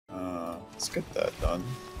Let's get that done.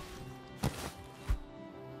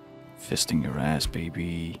 Fisting your ass,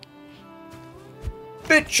 baby.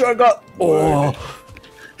 Bitch, I got. Oh.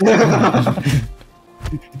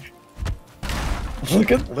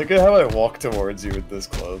 Look at how I walk towards you with this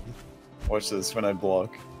club. Watch this when I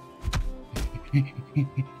block.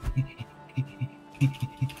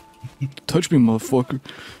 Touch me, motherfucker.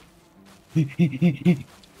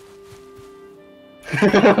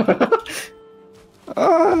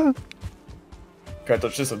 Ah. Can't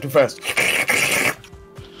touch this, I'm too fast.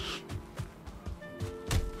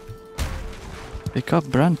 Pick up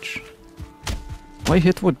branch. Why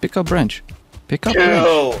hit wood? Pick up branch. Pick up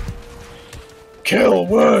Kill! branch. Kill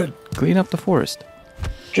wood! Clean up the forest.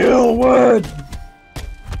 Kill wood!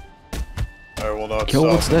 I will not Kill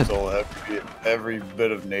wood's stop dead. until every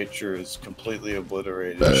bit of nature is completely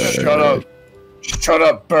obliterated. Shut up! Shut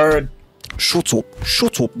up, bird! Shut up!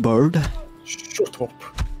 Shut up, bird! Shut up!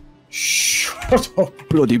 Shut up!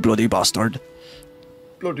 Bloody, bloody bastard!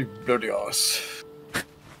 Bloody, bloody ass.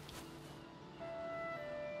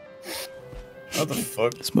 How the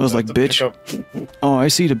fuck? It smells like To bitch. pick up- Oh, I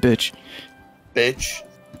see the bitch. Bitch.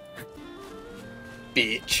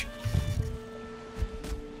 Bitch.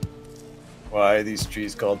 Why are these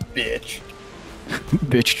trees called bitch?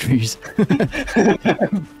 Bitch trees.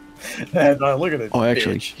 No, look at it. Oh,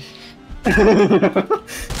 actually. Bitch.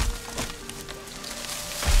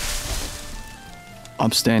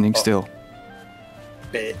 I'm standing still.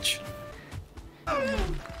 Bitch.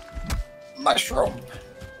 Mushroom.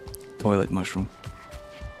 Toilet mushroom.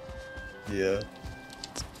 Yeah.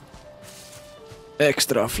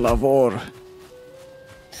 Extra flavor.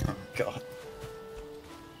 Oh, God.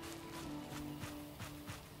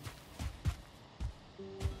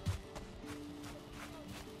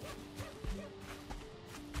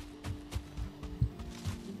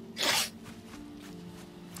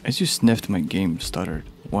 As you sniffed, my game stuttered.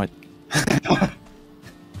 What?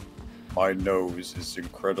 My nose is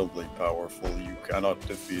incredibly powerful. You cannot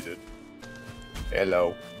defeat it.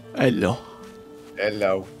 Hello. Hello.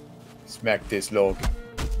 Hello. Smack this log.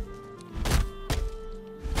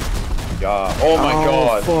 Yeah. Oh my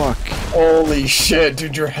god. Fuck. Holy shit,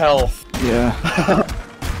 dude, your health. Yeah.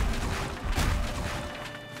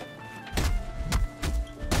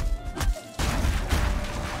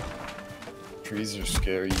 Trees are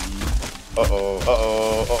scary. Uh-oh,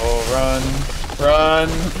 uh-oh, uh-oh, run. Run.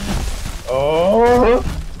 Oh.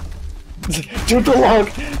 Shoot the log.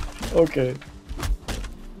 Okay.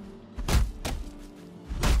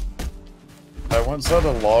 I once had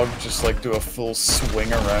a log just like do a full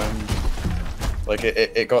swing around. Like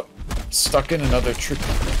it got stuck in another tree.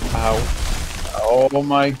 Ow. Oh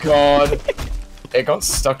my god. It got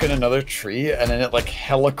stuck in another tree and then it like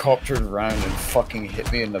helicoptered around and fucking hit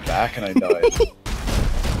me in the back and I died.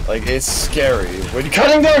 Like, it's scary when you're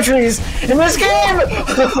cutting down trees in this game!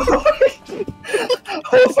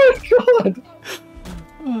 Oh my god!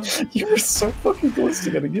 You were so fucking close to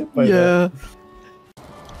getting hit by that.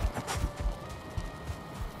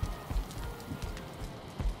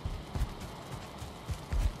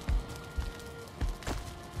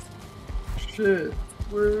 Shit,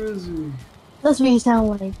 where is he? That's what you sound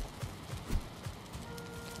like.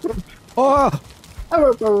 Oh!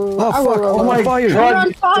 Oh fuck! Oh my fire! You're on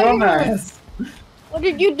you fire! dumbass! What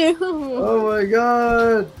did you do? Oh my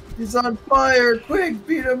god! He's on fire! Quick,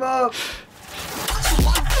 beat him up!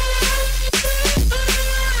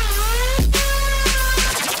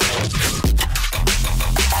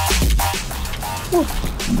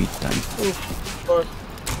 Meat time. Oh, fuck.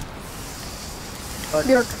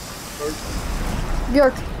 Björk.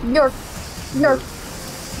 Björk. Björk. Björk.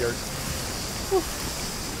 Björk.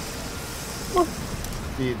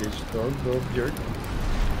 Swedish dog, go Björk.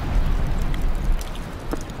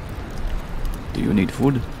 Do you need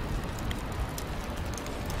food?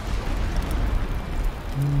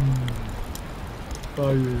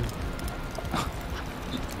 Fire.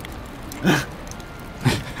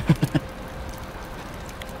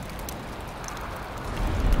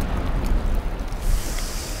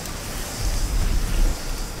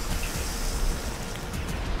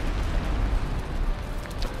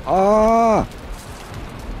 Ah!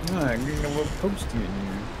 I'm getting a little toasty in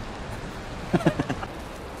here.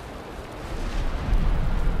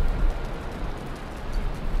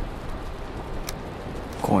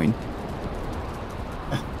 Coin.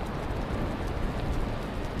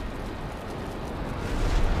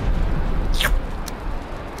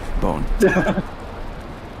 Bone.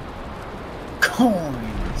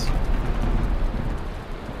 Coins!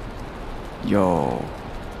 Yo.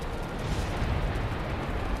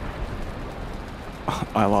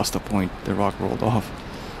 I lost a point. The rock rolled off.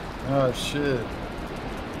 Oh shit.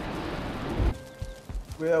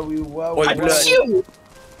 Well, I bless you.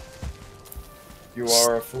 You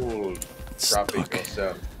are a fool, trapping Stuck.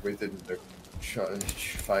 yourself within the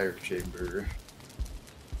fire chamber.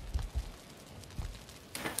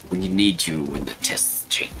 We need you in the test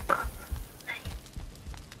chamber.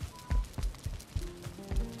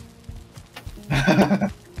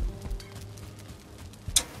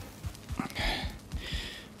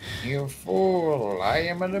 You fool, I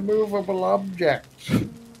am an immovable object.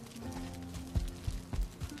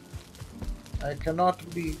 I cannot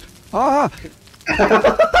be... Ah!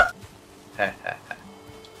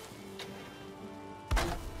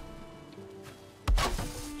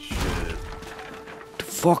 Shit. The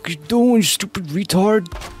fuck you doing, you stupid retard?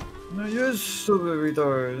 No, you're stupid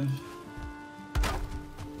retard.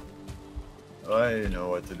 I know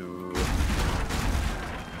what to do.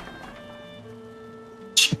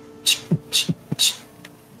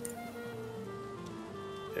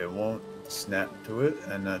 It won't snap to it,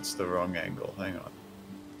 and that's the wrong angle. Hang on.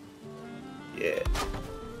 Yeah.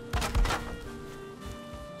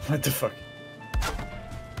 What the fuck?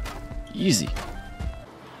 Easy.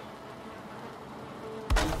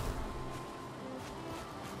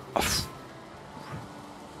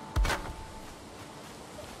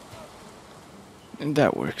 And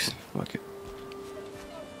that works. Fuck it.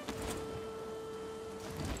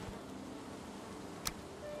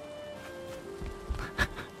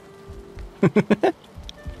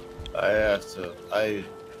 I have to. I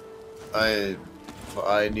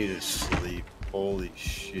need to sleep. Holy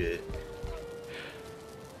shit.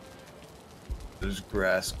 There's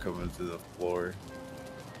grass coming to the floor.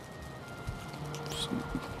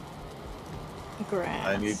 Grass.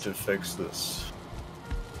 I need to fix this.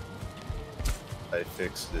 I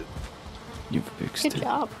fixed it. You fixed Good it.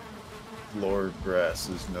 job. Floor grass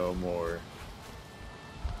is no more.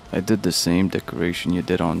 I did the same decoration you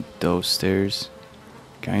did on those stairs.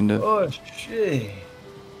 Kinda. Oh shit.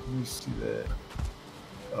 Let me see that.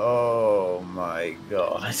 Oh my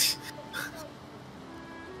god.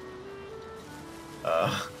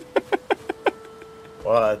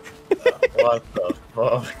 What? What the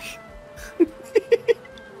fuck?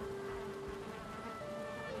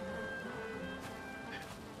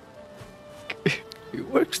 It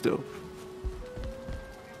works though.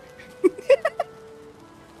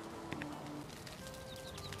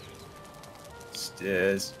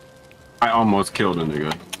 Stairs. I almost killed a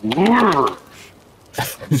nigga.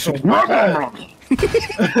 I'm so mad.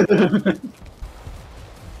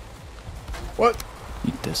 What?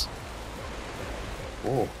 Eat this.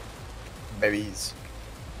 Oh, babies.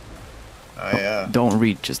 I Don't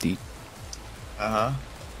read, just eat. Uh-huh.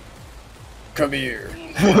 Come here.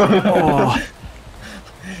 Oh.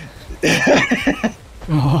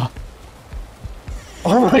 Oh.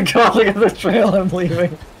 Oh my god, look at the trail I'm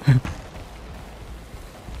leaving.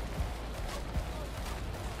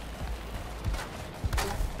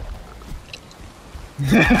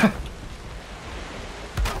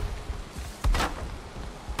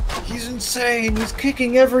 He's insane. He's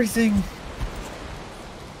kicking everything.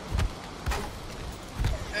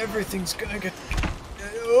 Everything's gonna get...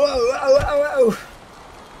 Whoa, whoa, whoa, whoa.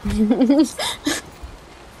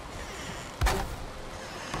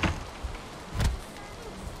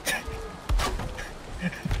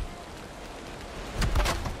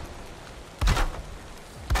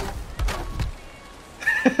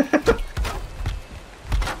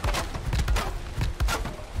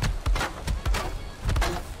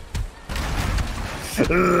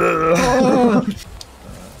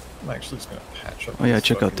 I'm actually just gonna patch up. Oh yeah, this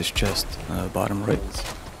check out fucking- this chest. Bottom right.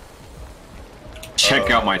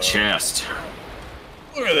 Check out my chest.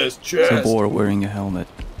 Look at this It's a chest. boar wearing a helmet.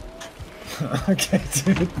 Okay,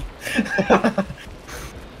 dude.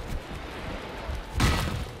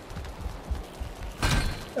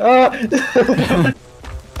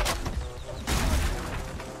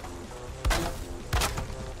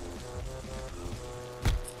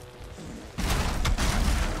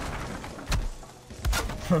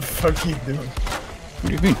 What the fuck are you doing? What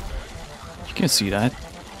do you mean? You can't see that.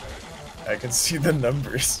 I can see the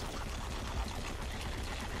numbers.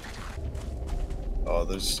 Oh,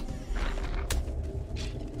 there's...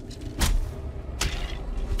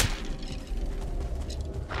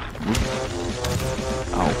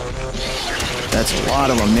 Ow. That's a lot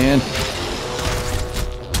of them, man.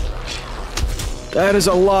 That is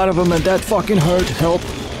a lot of them, and that fucking hurt. Help.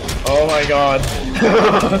 Oh my god.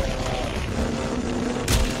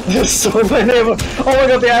 There's so many of them. Oh my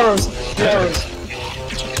god, the arrows. The arrows.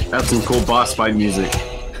 That's some cool boss fight music.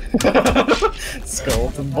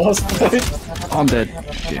 Skeleton boss fight. I'm dead.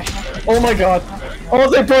 Okay. Oh my god! Oh,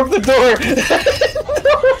 they broke the door!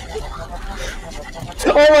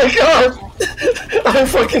 Oh my god! I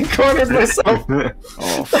fucking cornered myself!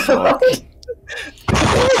 Oh fuck.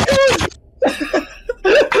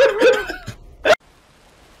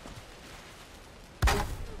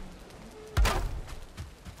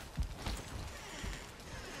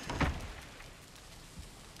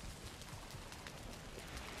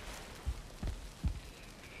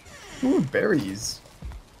 Ooh, berries.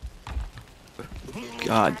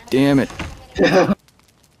 God damn it. This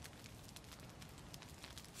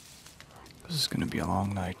is gonna be a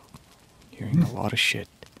long night. Hearing a lot of shit.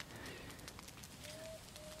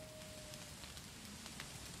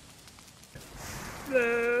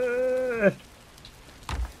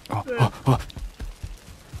 Oh.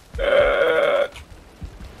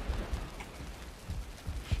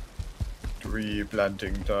 Tree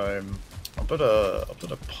planting time. I'll put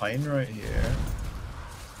a pine right here.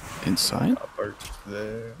 Inside? A birch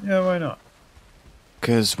there. Yeah, why not?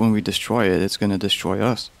 Because when we destroy it, it's gonna destroy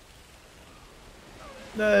us.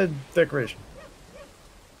 Decoration.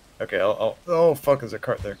 Okay, I'll. Oh fuck! There's a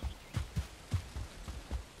cart there.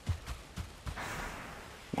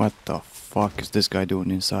 What the fuck is this guy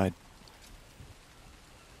doing inside?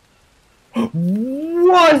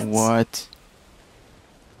 What? What?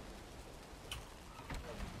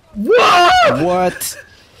 What? What?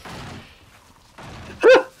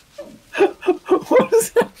 What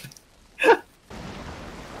is that?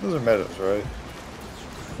 Those are meadows, right?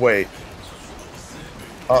 Wait.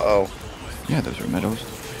 Uh-oh. Yeah, those are meadows.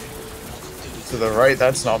 To the right,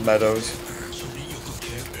 that's not meadows.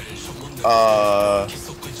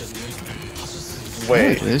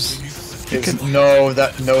 Wait. Yeah, it is. No,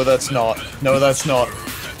 that's not. No, that's not.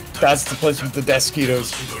 That's the place with the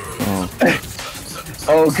Deskitos. Oh.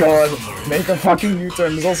 Oh god. Make a fucking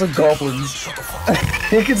U-turn. There's also goblins.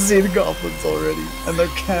 You can see the goblins already. And their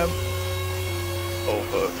camp. Oh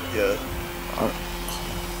fuck, yeah.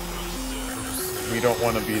 We don't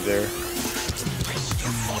want to be there. I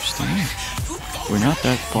don't understand. We're not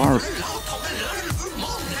that far.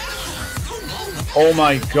 Oh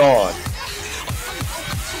my god.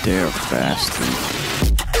 They're fast.